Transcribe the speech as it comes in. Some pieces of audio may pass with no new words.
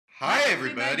Hi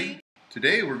everybody!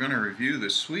 Today we're going to review the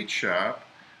Sweet Shop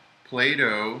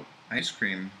Play-Doh ice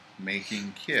cream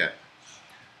making kit.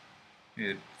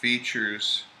 It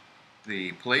features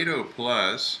the Play-Doh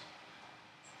Plus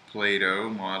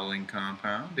Play-Doh modeling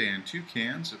compound and 2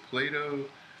 cans of Play-Doh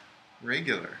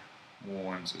regular.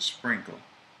 One's a sprinkle.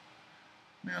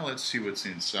 Now let's see what's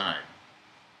inside.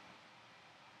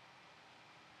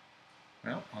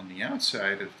 Well, on the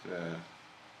outside of the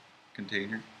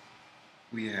container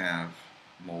we have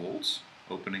molds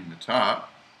opening the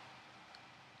top.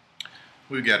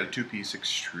 We've got a 2-piece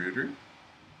extruder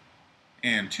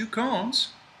and 2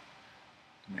 cones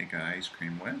to make ice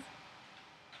cream with.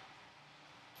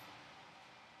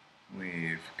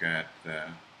 We've got the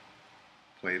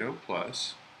Play-Doh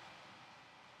Plus.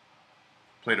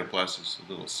 Play-Doh Plus is a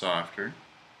little softer.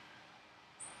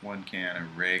 1 can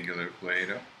of regular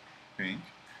Play-Doh, pink.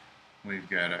 We've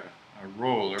got a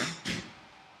roller.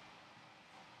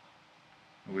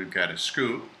 We've got a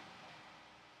scoop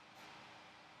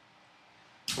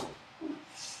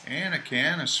and a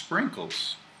can of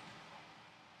sprinkles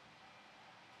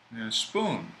and a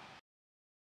spoon.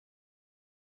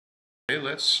 Okay,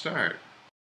 let's start.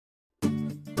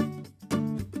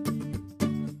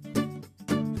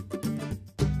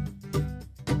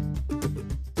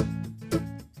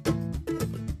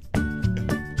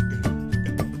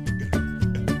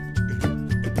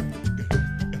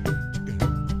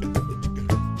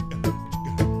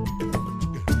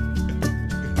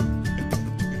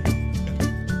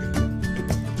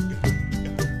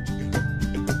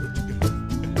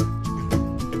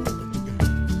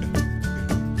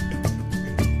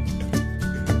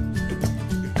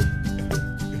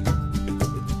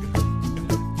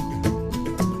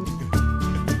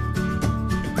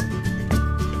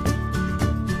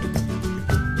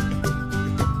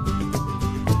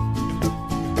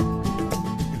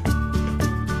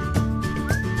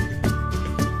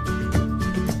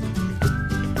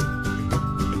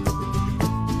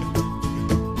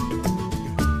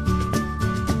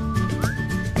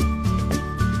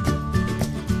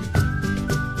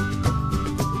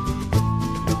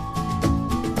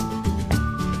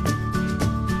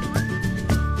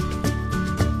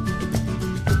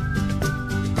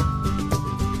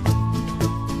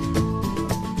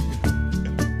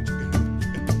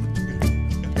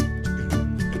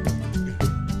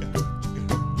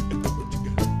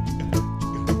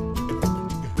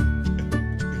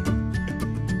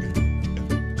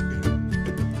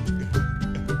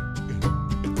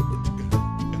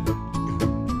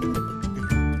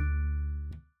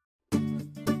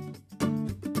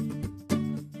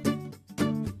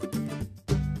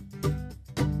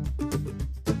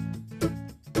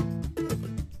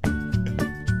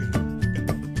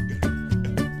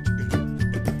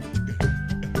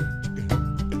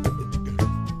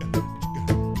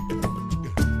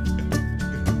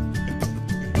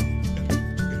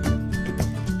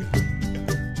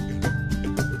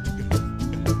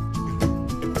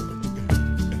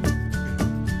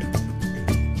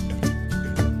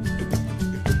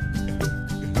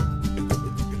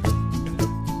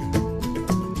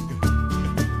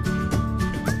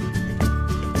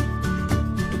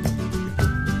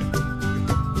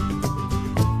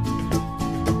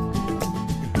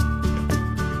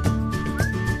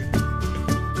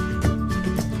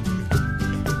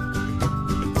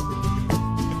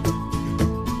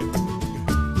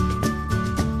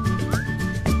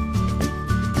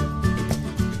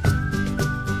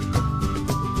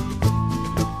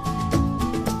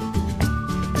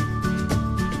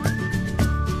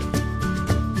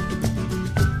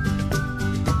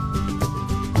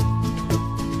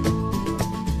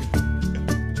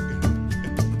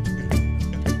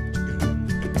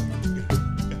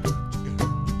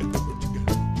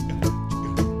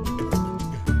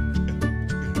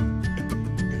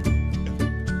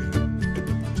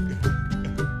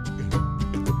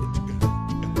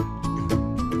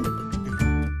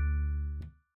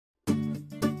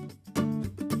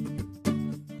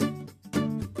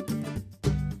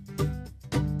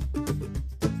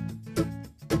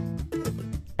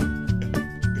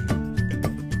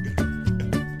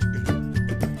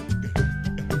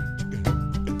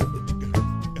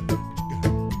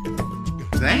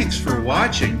 Thanks for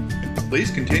watching.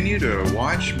 Please continue to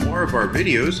watch more of our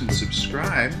videos and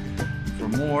subscribe for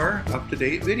more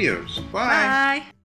up-to-date videos. Bye! Bye.